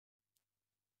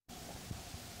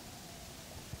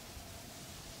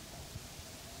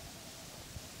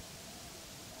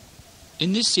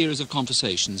In this series of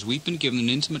conversations, we've been given an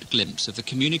intimate glimpse of the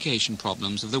communication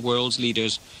problems of the world's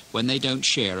leaders when they don't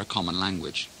share a common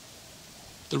language.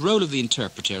 The role of the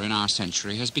interpreter in our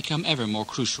century has become ever more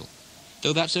crucial,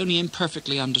 though that's only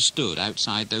imperfectly understood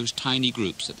outside those tiny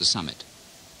groups at the summit.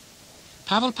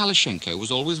 Pavel Palazhchenko was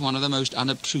always one of the most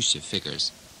unobtrusive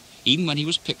figures, even when he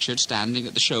was pictured standing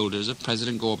at the shoulders of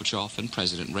President Gorbachev and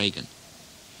President Reagan.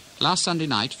 Last Sunday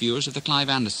night, viewers of the Clive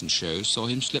Anderson show saw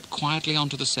him slip quietly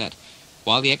onto the set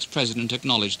while the ex-president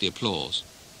acknowledged the applause.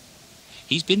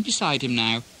 He's been beside him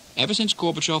now ever since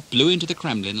Gorbachev blew into the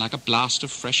Kremlin like a blast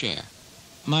of fresh air.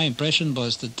 My impression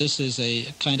was that this is a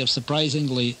kind of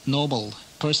surprisingly noble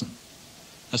person,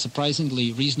 a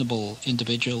surprisingly reasonable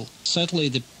individual. Certainly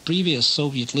the previous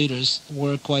Soviet leaders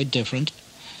were quite different.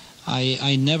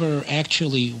 I never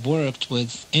actually worked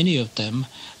with any of them,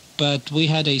 but we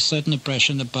had a certain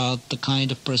impression about the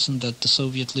kind of person that the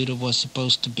Soviet leader was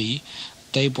supposed to be.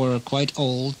 They were quite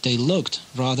old, they looked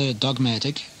rather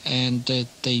dogmatic, and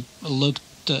they looked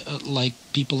like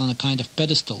people on a kind of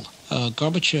pedestal.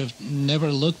 Gorbachev never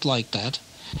looked like that,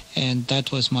 and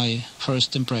that was my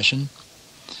first impression,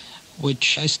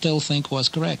 which I still think was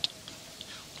correct.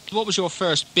 What was your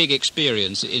first big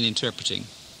experience in interpreting?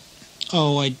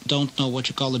 Oh, I don't know what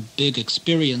you call a big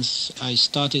experience. I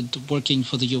started working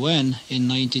for the UN in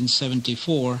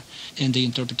 1974 in the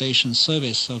interpretation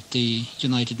service of the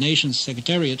United Nations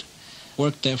Secretariat.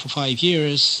 Worked there for 5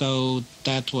 years, so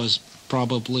that was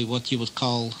probably what you would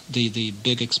call the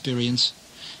big experience.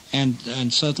 And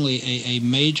certainly a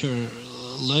major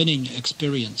learning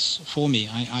experience for me.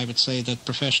 I would say that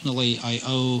professionally I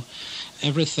owe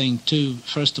everything to,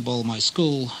 first of all, my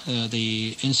school,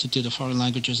 the Institute of Foreign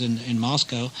Languages in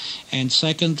Moscow, and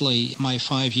secondly, my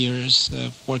 5 years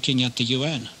working at the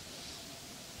UN.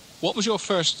 What was your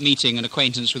first meeting and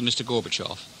acquaintance with Mr.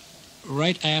 Gorbachev?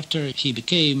 Right after he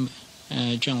became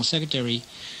General Secretary,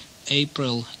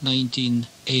 April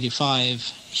 1985,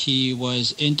 he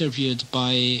was interviewed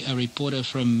by a reporter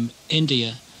from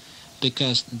India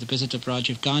because the visit of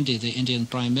Rajiv Gandhi, the Indian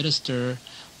Prime Minister,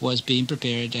 was being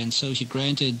prepared, and so he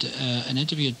granted an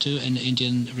interview to an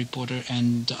Indian reporter,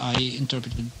 and I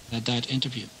interpreted that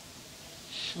interview.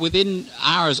 Within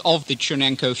hours of the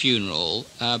Chernenko funeral,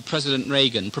 President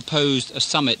Reagan proposed a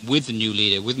summit with the new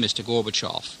leader, with Mr.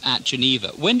 Gorbachev, at Geneva.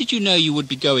 When did you know you would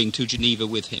be going to Geneva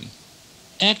with him?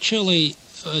 Actually,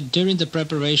 during the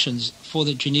preparations for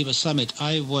the Geneva summit,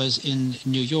 I was in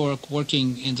New York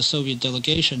working in the Soviet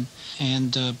delegation,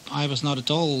 and I was not at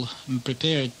all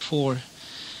prepared for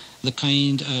the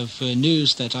kind of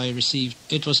news that I received.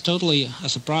 It was totally a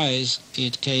surprise.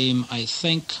 It came, I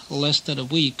think, less than a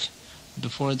week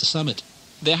before the summit.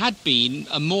 There had been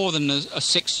more than a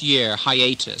 6-year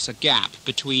hiatus, a gap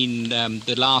between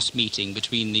the last meeting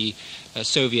between the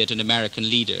Soviet and American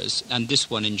leaders and this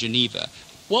one in Geneva.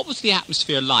 What was the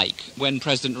atmosphere like when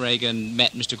President Reagan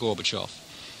met Mr. Gorbachev?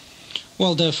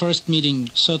 Well, the first meeting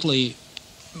certainly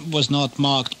was not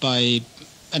marked by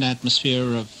an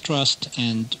atmosphere of trust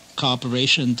and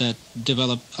cooperation that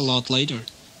developed a lot later.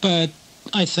 But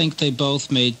I think they both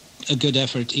made a good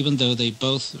effort, even though they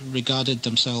both regarded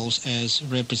themselves as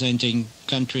representing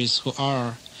countries who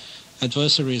are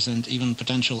adversaries and even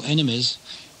potential enemies.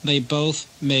 They both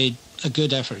made a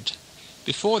good effort.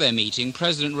 Before their meeting,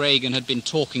 President Reagan had been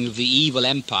talking of the evil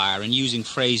empire and using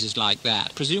phrases like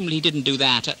that. Presumably he didn't do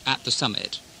that at the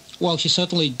summit. Well, he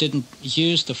certainly didn't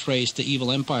use the phrase the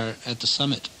evil empire at the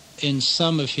summit. In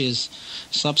some of his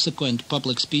subsequent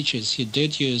public speeches, he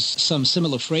did use some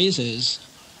similar phrases,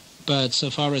 but so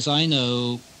far as I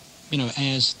know,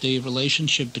 as the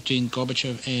relationship between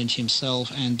Gorbachev and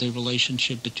himself and the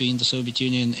relationship between the Soviet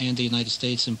Union and the United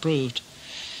States improved,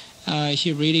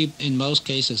 he really, in most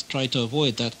cases, tried to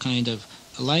avoid that kind of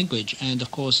language. And, of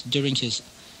course, during his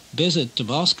visit to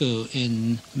Moscow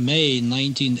in May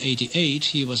 1988,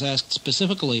 he was asked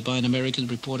specifically by an American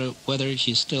reporter whether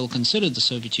he still considered the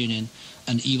Soviet Union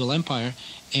an evil empire,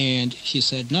 and he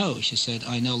said no. He said,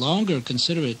 I no longer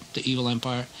consider it the evil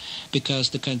empire because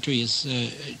the country is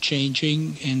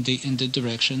changing in the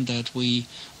direction that we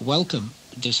welcome.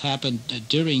 This happened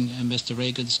during Mr.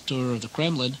 Reagan's tour of the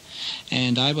Kremlin,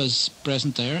 and I was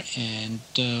present there, and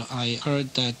I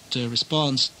heard that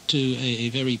response to a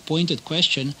very pointed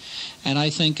question, and I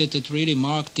think it really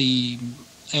marked the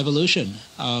evolution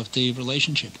of the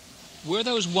relationship. Were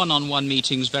those one-on-one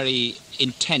meetings very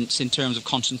intense in terms of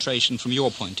concentration from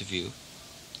your point of view?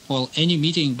 Well, any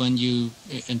meeting when you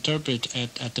interpret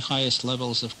at the highest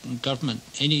levels of government,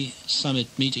 any summit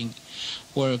meeting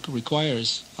work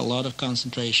requires a lot of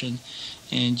concentration,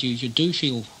 and you do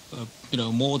feel,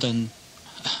 more than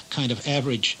kind of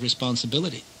average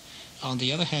responsibility. On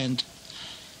the other hand,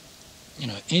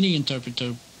 any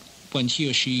interpreter, when he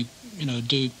or she,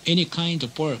 do any kind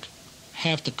of work,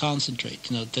 have to concentrate.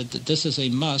 That this is a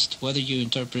must, whether you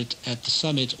interpret at the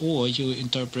summit or you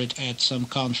interpret at some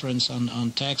conference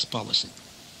on tax policy.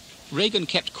 Reagan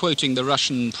kept quoting the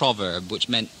Russian proverb, which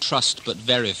meant trust but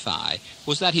verify.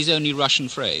 Was that his only Russian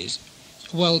phrase?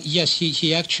 Well, yes,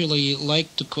 he actually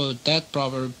liked to quote that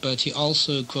proverb, but he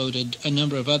also quoted a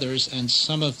number of others, and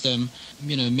some of them,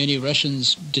 many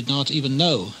Russians did not even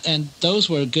know. And those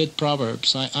were good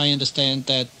proverbs. I understand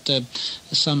that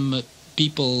some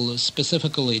people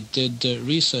specifically did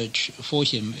research for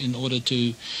him in order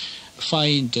to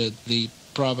find the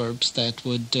proverbs that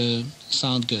would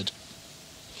sound good.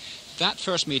 That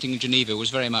first meeting in Geneva was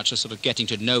very much a sort of getting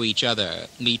to know each other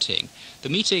meeting. The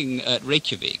meeting at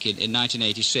Reykjavik in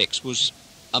 1986 was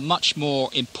a much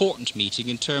more important meeting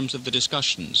in terms of the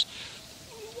discussions.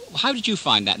 How did you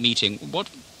find that meeting? What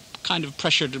kind of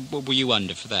pressure were you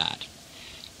under for that?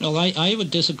 Well, I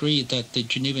would disagree that the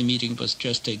Geneva meeting was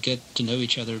just a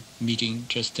get-to-know-each-other meeting,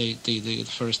 just the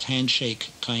first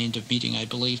handshake kind of meeting. I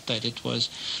believe that it was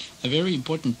a very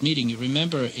important meeting. You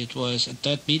remember, it was at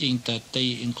that meeting that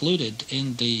they included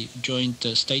in the joint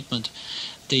statement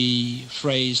the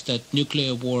phrase that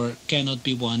nuclear war cannot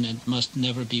be won and must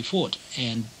never be fought.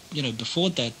 And, before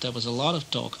that, there was a lot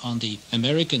of talk on the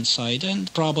American side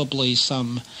and probably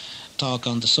some talk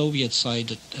on the Soviet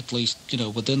side, at least,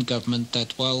 within government,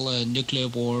 that, nuclear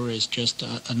war is just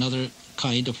another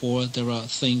kind of war. There are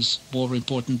things more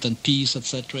important than peace,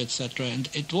 etc., etc. And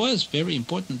it was very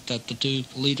important that the two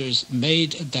leaders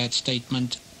made that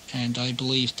statement, and I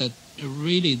believe that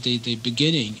really the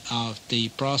beginning of the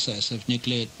process of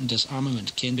nuclear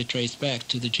disarmament can be traced back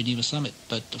to the Geneva summit.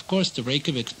 But, of course, the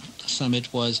Reykjavik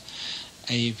summit was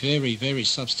a very, very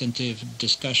substantive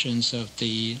discussions of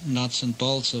the nuts and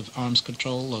bolts of arms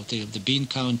control, of the bean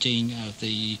counting, of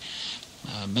the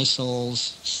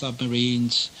missiles,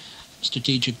 submarines,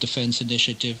 strategic defense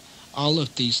initiative. All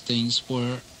of these things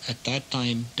were at that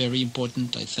time very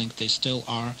important. I think they still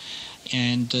are.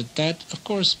 And that, of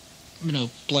course,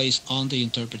 placed on the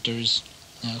interpreters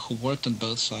who worked on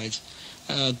both sides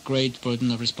a great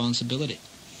burden of responsibility.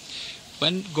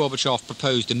 When Gorbachev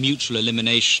proposed the mutual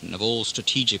elimination of all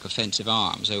strategic offensive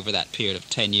arms over that period of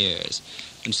 10 years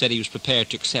and said he was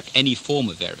prepared to accept any form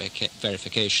of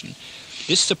verification,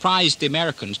 this surprised the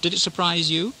Americans. Did it surprise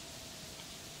you?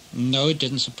 No, it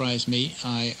didn't surprise me.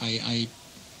 I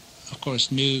of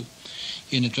course, knew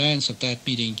in advance of that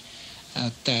meeting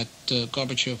that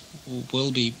Gorbachev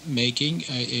will be making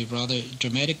a rather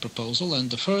dramatic proposal,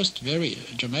 and the first very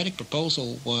dramatic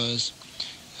proposal was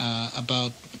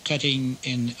about cutting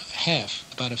in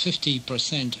half, about a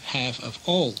 50% half of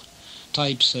all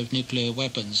types of nuclear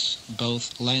weapons,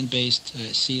 both land-based,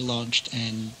 sea-launched,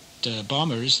 and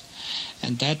bombers.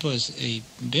 And that was a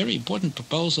very important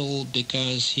proposal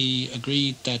because he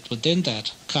agreed that within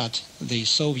that cut, the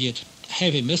Soviet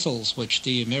heavy missiles, which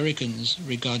the Americans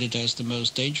regarded as the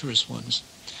most dangerous ones,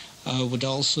 would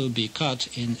also be cut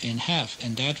in half.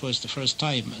 And that was the first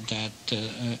time that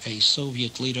a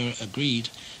Soviet leader agreed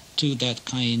to that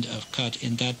kind of cut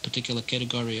in that particular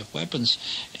category of weapons.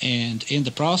 And in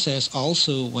the process,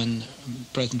 also, when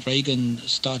President Reagan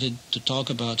started to talk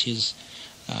about his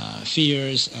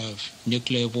fears of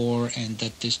nuclear war and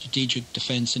that the Strategic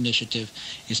Defense Initiative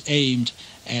is aimed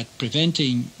at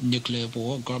preventing nuclear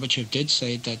war, Gorbachev did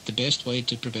say that the best way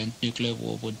to prevent nuclear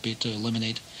war would be to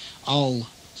eliminate all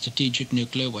strategic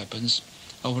nuclear weapons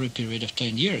over a period of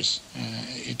 10 years.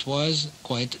 It was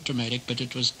quite dramatic, but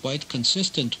it was quite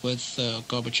consistent with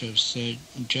Gorbachev's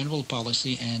general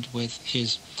policy and with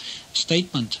his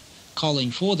statement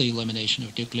calling for the elimination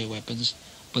of nuclear weapons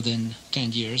within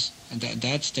 10 years. And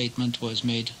that statement was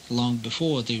made long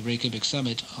before the Reykjavik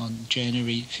summit on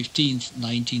January 15th,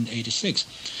 1986.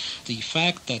 The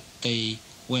fact that they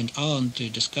went on to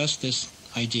discuss this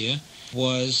idea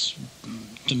was,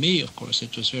 to me, of course,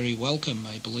 it was very welcome.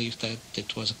 I believe that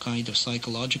it was a kind of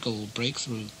psychological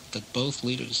breakthrough that both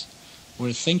leaders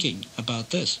were thinking about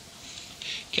this.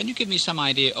 Can you give me some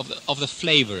idea of the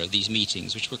flavor of these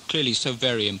meetings, which were clearly so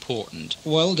very important?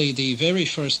 Well, the very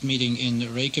first meeting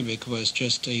in Reykjavik was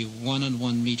just a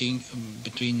one-on-one meeting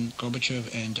between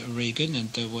Gorbachev and Reagan, and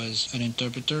there was an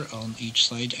interpreter on each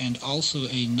side and also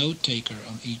a note-taker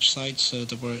on each side, so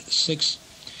there were 6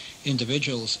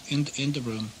 individuals in the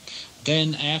room.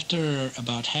 Then after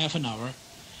about half an hour,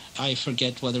 I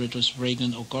forget whether it was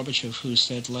Reagan or Gorbachev who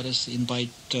said, let us invite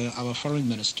our foreign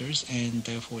ministers, and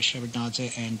therefore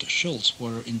Shevardnadze and Schultz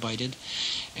were invited.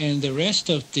 And the rest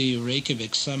of the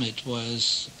Reykjavik summit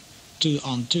was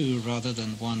 2-on-2 rather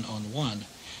than 1-on-1.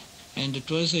 And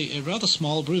it was a rather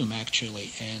small room,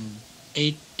 actually, and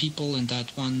 8 people in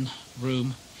that one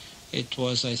room. It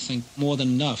was, I think, more than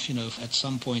enough. At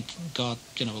some point got,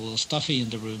 a little stuffy in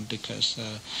the room because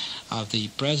of the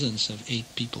presence of 8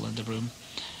 people in the room.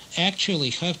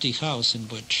 Actually, the house in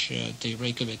which the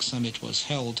Reykjavik summit was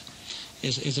held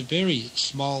is a very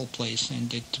small place,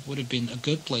 and it would have been a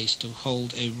good place to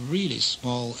hold a really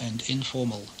small and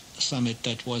informal summit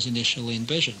that was initially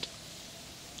envisioned.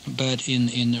 But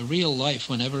in real life,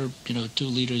 whenever 2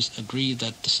 leaders agree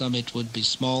that the summit would be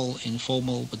small,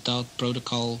 informal, without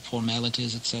protocol,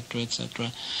 formalities,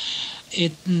 etc.,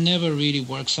 it never really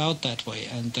works out that way.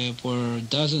 And there were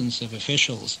dozens of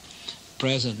officials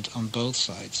present on both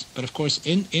sides. But of course,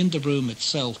 in the room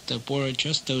itself, there were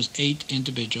just those 8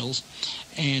 individuals,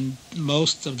 and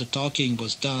most of the talking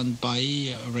was done by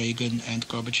Reagan and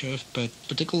Gorbachev, but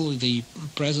particularly the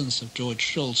presence of George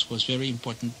Shultz was very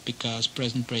important because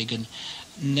President Reagan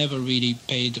never really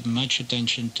paid much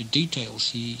attention to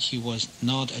details. He was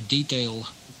not a detail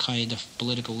kind of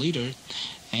political leader,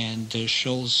 and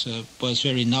Shultz was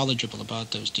very knowledgeable about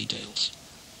those details.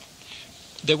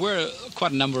 There were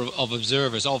quite a number of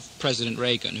observers of President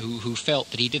Reagan who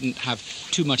felt that he didn't have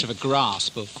too much of a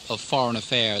grasp of foreign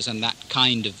affairs and that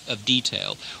kind of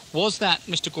detail. Was that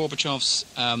Mr. Gorbachev's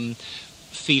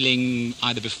feeling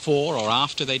either before or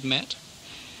after they'd met?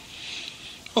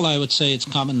 Well, I would say it's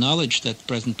common knowledge that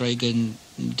President Reagan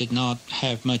did not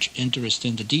have much interest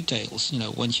in the details.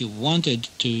 When he wanted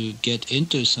to get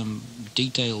into some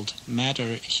detailed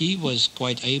matter, he was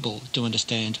quite able to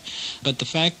understand. But the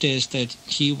fact is that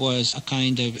he was a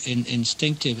kind of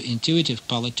instinctive, intuitive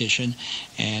politician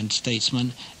and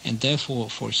statesman, and therefore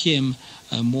for him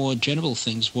more general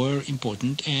things were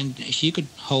important, and he could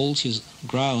hold his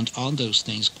ground on those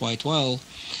things quite well.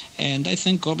 And I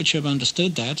think Gorbachev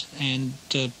understood that, and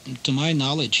to my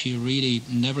knowledge, he really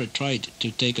never tried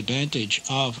to take advantage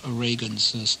of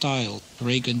Reagan's style.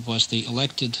 Reagan was the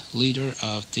elected leader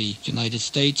of the United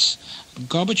States.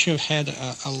 Gorbachev had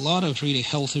a lot of really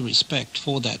healthy respect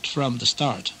for that from the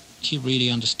start. He really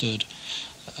understood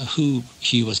who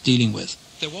he was dealing with.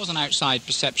 There was an outside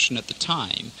perception at the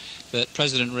time that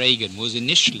President Reagan was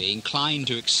initially inclined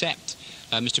to accept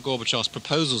Mr. Gorbachev's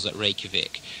proposals at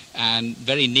Reykjavik and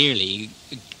very nearly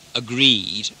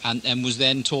agreed and was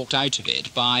then talked out of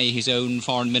it by his own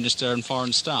foreign minister and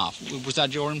foreign staff. Was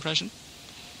that your impression?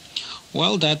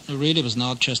 Well, that really was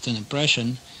not just an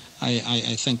impression.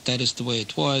 I think that is the way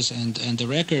it was, and the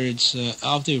records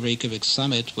of the Reykjavik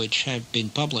summit, which have been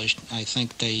published, I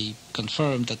think they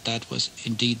confirmed that that was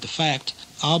indeed the fact.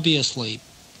 Obviously,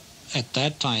 at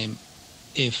that time,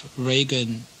 if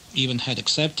Reagan even had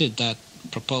accepted that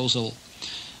proposal,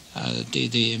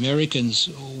 the Americans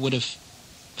would have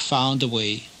found a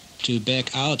way to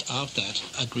back out of that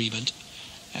agreement.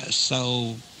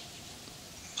 So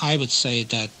I would say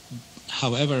that,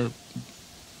 however,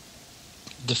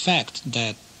 the fact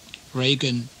that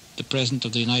Reagan, the President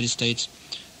of the United States,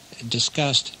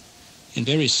 discussed in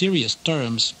very serious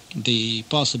terms the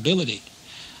possibility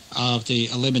of the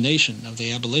elimination, of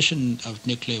the abolition of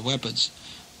nuclear weapons,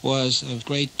 was of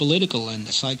great political and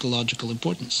psychological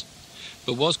importance.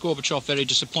 But was Gorbachev very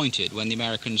disappointed when the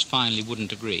Americans finally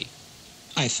wouldn't agree?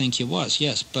 I think he was,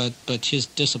 yes, but his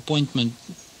disappointment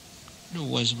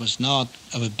was not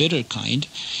of a bitter kind,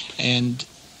 and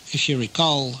if you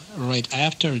recall, right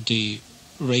after the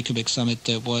Reykjavik summit,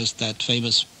 there was that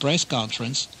famous press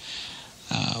conference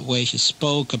where he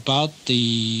spoke about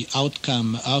the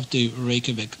outcome of the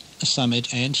Reykjavik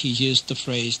summit, and he used the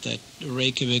phrase that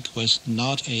Reykjavik was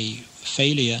not a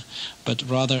failure, but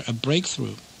rather a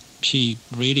breakthrough. He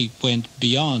really went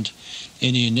beyond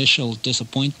any initial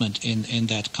disappointment in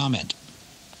that comment.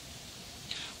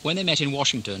 When they met in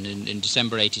Washington in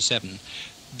December 1987,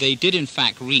 they did in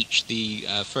fact reach the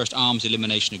first arms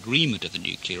elimination agreement of the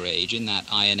nuclear age in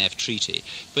that INF treaty,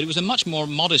 but it was a much more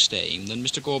modest aim than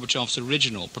Mr. Gorbachev's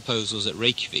original proposals at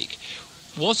Reykjavik.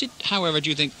 Was it, however, do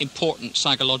you think, important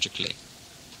psychologically?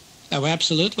 Oh,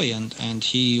 absolutely, and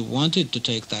he wanted to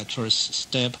take that first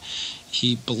step.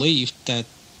 He believed that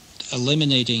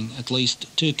eliminating at least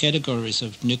 2 categories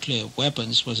of nuclear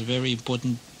weapons was a very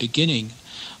important beginning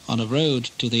on a road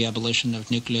to the abolition of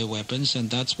nuclear weapons, and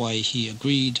that's why he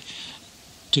agreed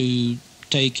to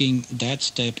taking that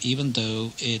step, even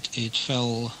though it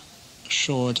fell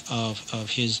short of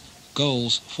his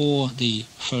goals for the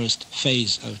first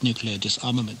phase of nuclear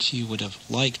disarmament. He would have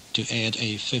liked to add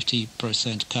a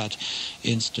 50% cut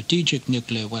in strategic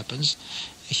nuclear weapons.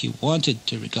 He wanted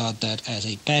to regard that as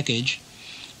a package,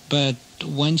 but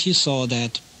when he saw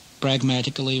that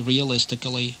pragmatically,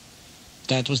 realistically,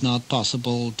 that was not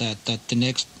possible, that the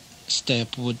next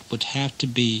step would have to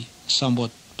be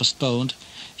somewhat postponed,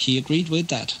 he agreed with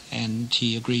that, and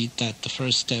he agreed that the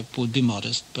first step would be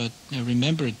modest. But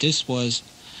remember, this was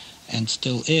and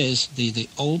still is the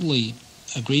only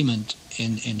agreement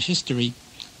in history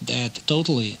that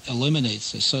totally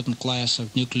eliminates a certain class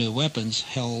of nuclear weapons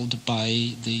held by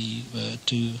the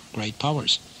two great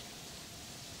powers.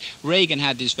 Reagan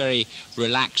had this very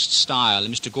relaxed style,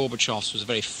 and Mr. Gorbachev's was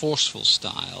a very forceful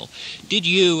style. Did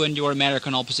you and your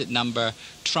American opposite number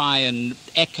try and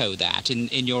echo that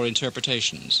in your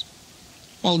interpretations?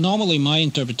 Well, normally my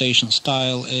interpretation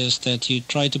style is that you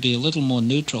try to be a little more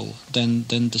neutral than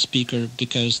the speaker,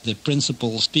 because the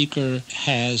principal speaker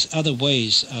has other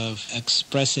ways of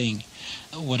expressing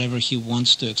whatever he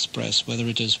wants to express, whether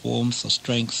it is warmth or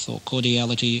strength or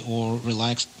cordiality or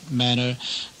relaxed manner.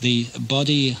 The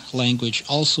body language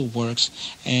also works,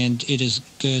 and it is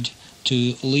good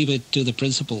to leave it to the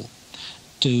principal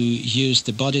to use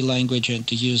the body language and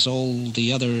to use all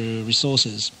the other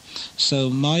resources. So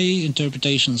my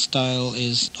interpretation style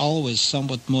is always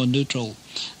somewhat more neutral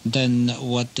than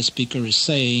what the speaker is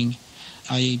saying.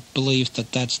 I believe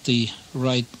that that's the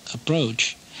right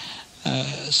approach.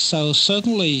 So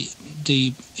certainly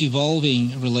the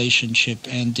evolving relationship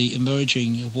and the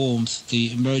emerging warmth,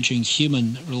 the emerging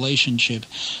human relationship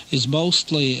is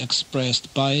mostly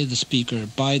expressed by the speaker,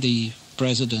 by the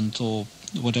president or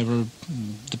whatever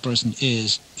the person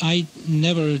is. I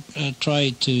never try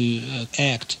to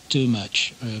act too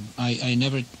much. I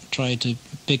never try to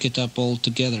pick it up all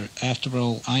together. After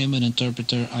all, I am an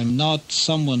interpreter. I'm not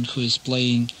someone who is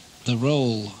playing the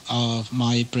role of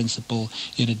my principal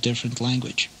in a different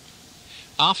language.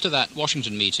 After that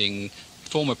Washington meeting,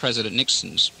 former President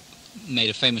Nixon made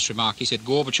a famous remark. He said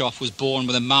Gorbachev was born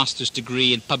with a master's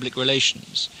degree in public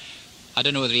relations. I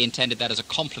don't know whether he intended that as a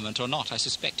compliment or not. I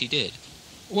suspect he did.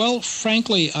 Well,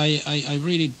 frankly, I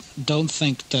really don't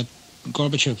think that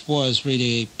Gorbachev was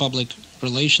really a public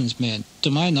relations man.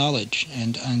 To my knowledge,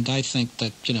 and I think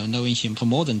that, knowing him for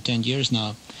more than 10 years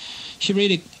now, he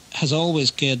really has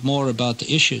always cared more about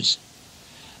the issues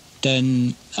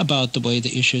than about the way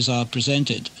the issues are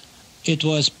presented. It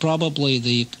was probably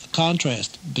the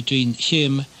contrast between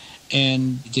him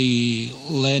and the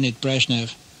Leonid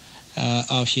Brezhnev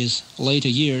of his later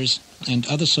years and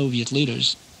other Soviet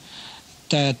leaders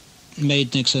that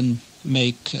made Nixon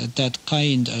make that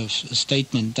kind of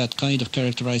statement, that kind of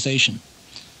characterization.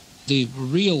 The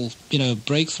real,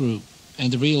 breakthrough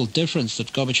and the real difference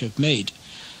that Gorbachev made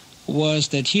was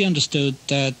that he understood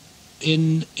that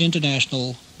in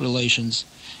international relations,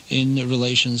 in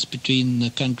relations between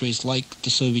countries like the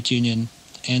Soviet Union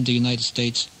and the United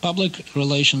States, public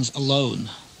relations alone,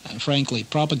 frankly,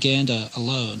 propaganda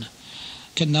alone,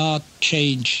 cannot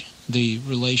change the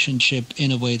relationship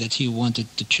in a way that he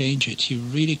wanted to change it. He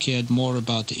really cared more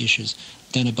about the issues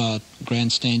than about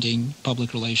grandstanding,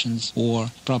 public relations, or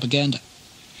propaganda.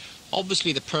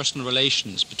 Obviously, the personal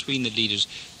relations between the leaders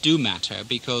do matter,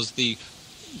 because the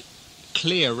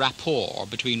clear rapport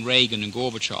between Reagan and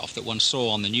Gorbachev that one saw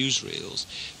on the newsreels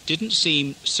didn't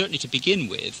seem, certainly to begin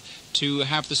with, to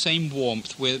have the same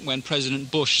warmth when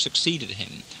President Bush succeeded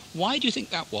him. Why do you think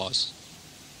that was?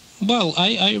 Well,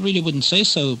 I really wouldn't say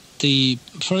so. The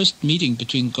first meeting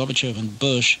between Gorbachev and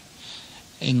Bush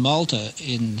in Malta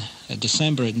in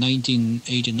December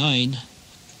 1989,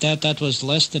 that was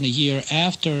less than a year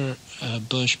after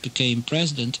Bush became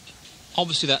president.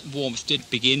 Obviously that warmth did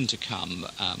begin to come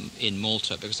in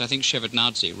Malta, because I think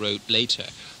Shevardnadze wrote later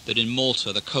that in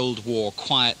Malta the Cold War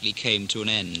quietly came to an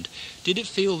end. Did it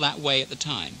feel that way at the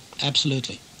time?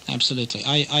 Absolutely, absolutely.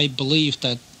 I believe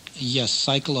that, yes,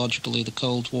 psychologically the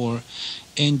Cold War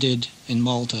ended in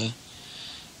Malta,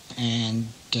 and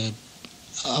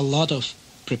a lot of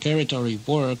preparatory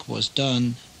work was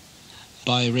done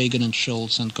by Reagan and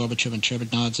Shultz and Gorbachev and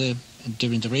Shevardnadze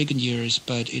during the Reagan years,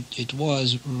 but it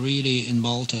was really in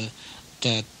Malta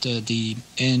that the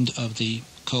end of the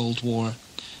Cold War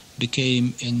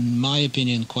became, in my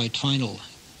opinion, quite final.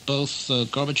 Both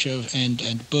Gorbachev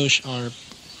and Bush are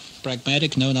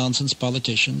pragmatic, no-nonsense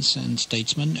politicians and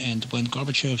statesmen, and when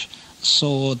Gorbachev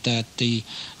saw that the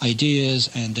ideas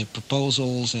and the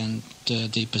proposals and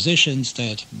the positions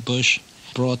that Bush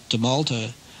brought to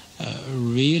Malta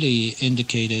really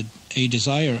indicated a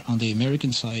desire on the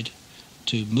American side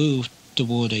to move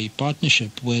toward a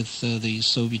partnership with the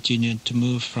Soviet Union, to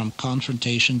move from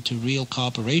confrontation to real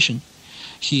cooperation,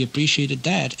 he appreciated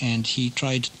that, and he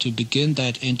tried to begin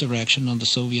that interaction on the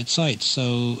Soviet side.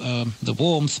 So the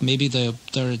warmth, maybe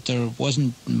there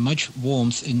wasn't much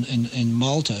warmth in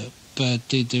Malta, but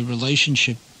the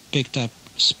relationship picked up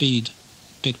speed,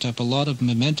 picked up a lot of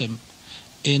momentum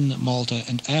in Malta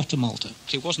and after Malta.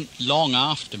 It wasn't long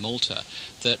after Malta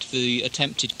that the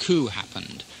attempted coup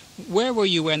happened. Where were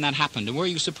you when that happened, and were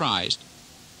you surprised?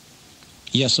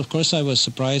 Yes, of course I was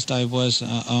surprised. I was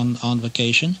on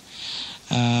vacation.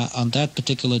 On that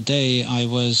particular day, I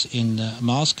was in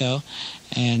Moscow,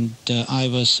 and I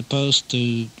was supposed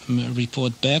to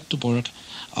report back to work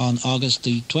on August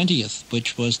the 20th,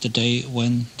 which was the day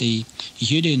when the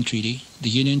Union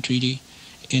Treaty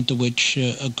into which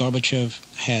Gorbachev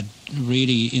had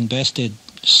really invested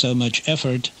so much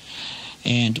effort,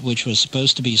 and which was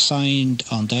supposed to be signed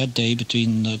on that day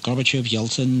between Gorbachev,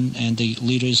 Yeltsin, and the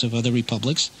leaders of other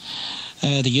republics.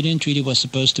 The Union Treaty was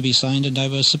supposed to be signed, and I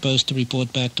was supposed to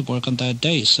report back to work on that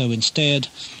day. So instead,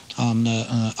 on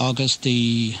August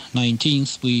the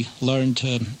 19th, we learned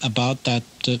about that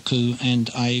coup, and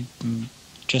I,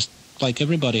 just like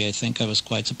everybody, I think I was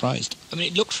quite surprised. I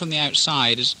mean, it looked from the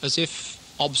outside as if,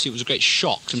 obviously, it was a great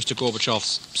shock to Mr.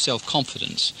 Gorbachev's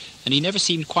self-confidence, and he never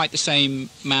seemed quite the same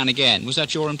man again. Was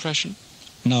that your impression?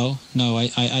 No,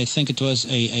 I think it was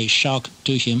a shock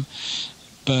to him,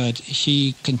 but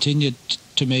he continued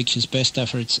to make his best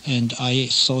efforts, and I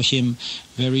saw him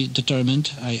very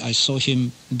determined. I saw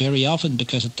him very often,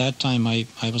 because at that time I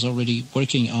was already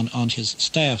working on his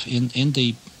staff in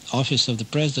the office of the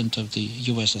President of the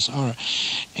USSR,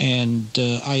 and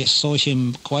I saw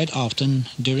him quite often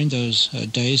during those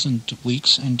days and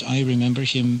weeks, and I remember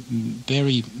him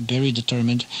very, very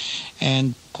determined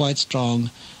and quite strong,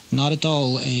 not at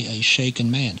all a shaken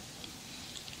man.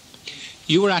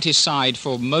 You were at his side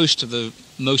for most of the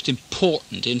most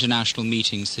important international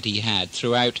meetings that he had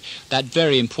throughout that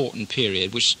very important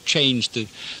period, which changed the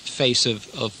face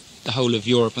of the whole of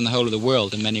Europe and the whole of the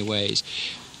world in many ways.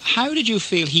 How did you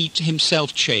feel he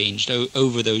himself changed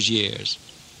over those years?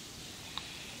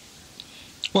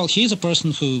 Well, he's a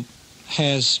person who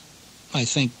has, I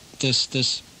think,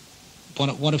 this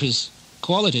one of his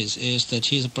qualities is that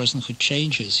he's a person who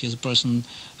changes. He's a person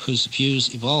whose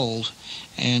views evolve,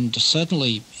 and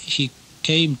certainly he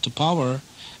came to power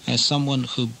as someone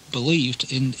who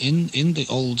believed in the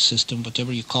old system,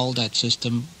 whatever you call that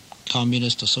system,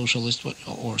 communist or socialist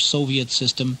or Soviet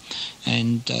system,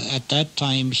 and at that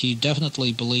time he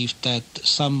definitely believed that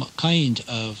some kind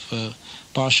of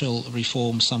partial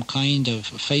reform, some kind of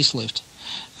facelift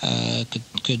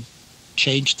could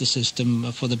change the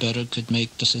system for the better, could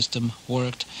make the system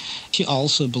work. He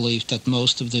also believed that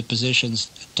most of the positions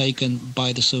taken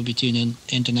by the Soviet Union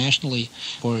internationally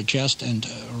were just and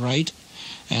right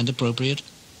and appropriate,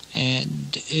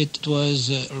 and it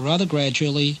was rather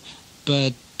gradually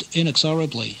but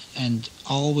inexorably and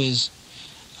always,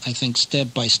 I think,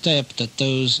 step by step, that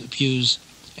those views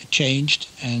changed.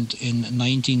 And in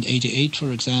 1988,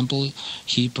 for example,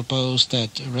 he proposed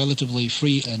that relatively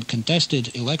free and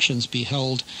contested elections be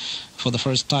held for the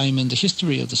first time in the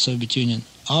history of the Soviet Union.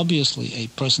 Obviously, a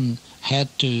person had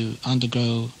to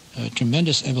undergo a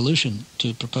tremendous evolution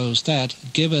to propose that,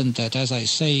 given that, as I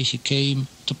say, he came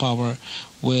to power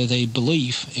with a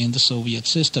belief in the Soviet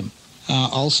system.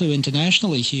 Also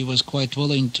internationally, he was quite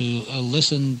willing to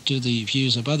listen to the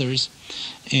views of others,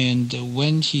 and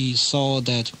when he saw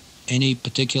that any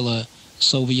particular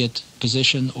Soviet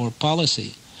position or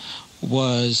policy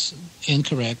was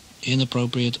incorrect,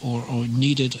 inappropriate, or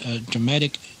needed a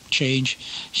dramatic change,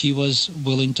 he was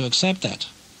willing to accept that.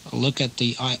 Look at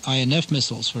the INF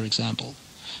missiles, for example.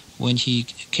 When he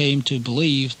came to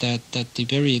believe that the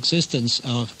very existence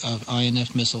of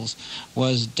INF missiles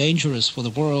was dangerous for the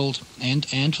world and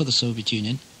for the Soviet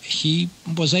Union, he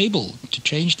was able to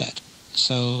change that.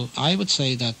 So I would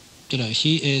say that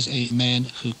he is a man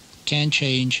who can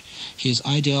change. His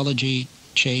ideology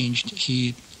changed.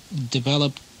 He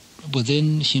developed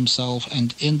within himself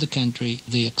and in the country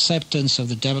the acceptance of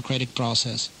the democratic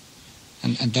process.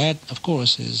 And that, of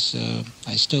course, is,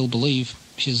 I still believe,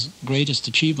 his greatest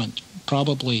achievement,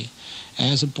 probably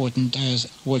as important as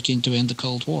working to end the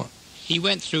Cold War. He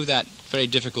went through that very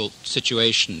difficult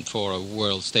situation for a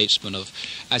world statesman of,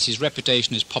 as his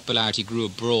reputation, his popularity grew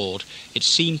abroad, it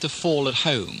seemed to fall at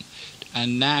home.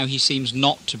 And now he seems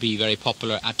not to be very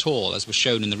popular at all, as was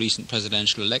shown in the recent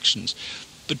presidential elections.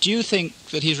 But do you think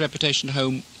that his reputation at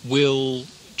home will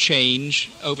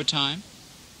change over time?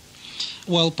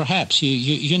 Well, perhaps.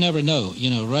 You never know.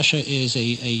 Russia is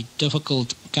a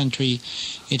difficult country.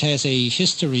 It has a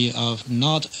history of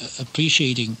not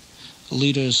appreciating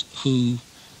leaders who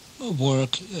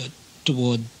work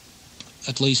toward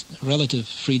at least relative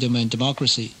freedom and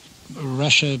democracy.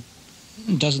 Russia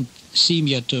doesn't seem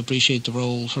yet to appreciate the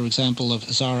role, for example, of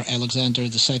Tsar Alexander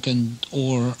II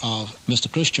or of Mr.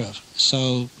 Khrushchev.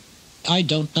 So I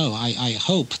don't know. I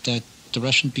hope that the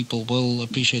Russian people will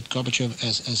appreciate Gorbachev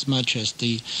as much as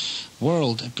the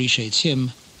world appreciates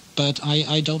him, but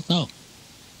I don't know.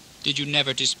 Did you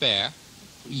never despair?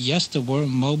 Yes, there were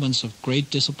moments of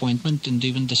great disappointment and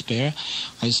even despair.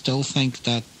 I still think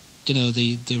that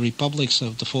the republics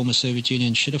of the former Soviet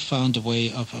Union should have found a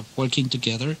way of working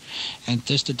together, and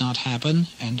this did not happen,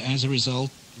 and as a result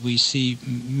we see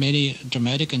many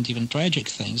dramatic and even tragic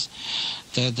things.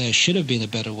 That there should have been a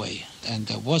better way, and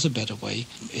there was a better way.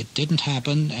 It didn't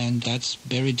happen, and that's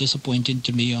very disappointing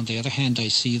to me. On the other hand, I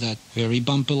see that very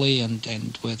bumpily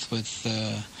and with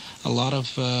a lot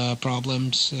of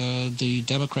problems, the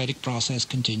democratic process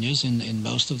continues in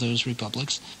most of those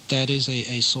republics. That is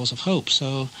a source of hope.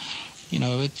 So,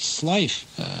 it's life.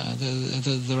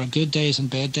 There are good days and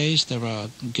bad days. There are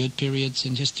good periods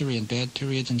in history and bad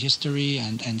periods in history,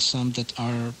 and some that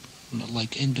are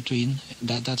like in between.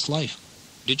 That's life.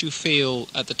 Did you feel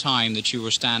at the time that you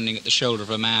were standing at the shoulder of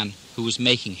a man who was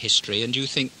making history, and do you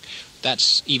think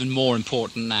that's even more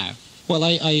important now? Well,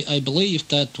 I believe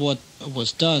that what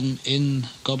was done in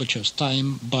Gorbachev's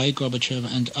time by Gorbachev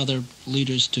and other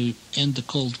leaders to end the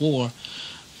Cold War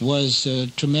was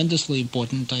tremendously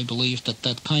important. I believe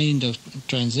that kind of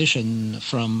transition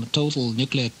from total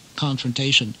nuclear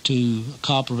confrontation to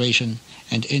cooperation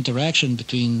and interaction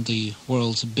between the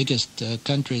world's biggest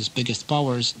countries, biggest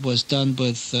powers, was done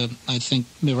with, I think,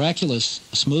 miraculous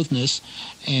smoothness,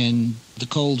 and the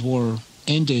Cold War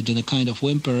ended in a kind of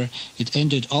whimper. It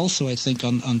ended also, I think,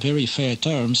 on very fair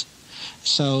terms.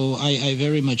 So I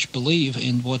very much believe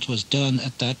in what was done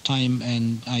at that time,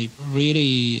 and I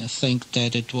really think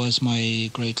that it was my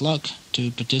great luck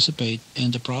to participate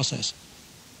in the process.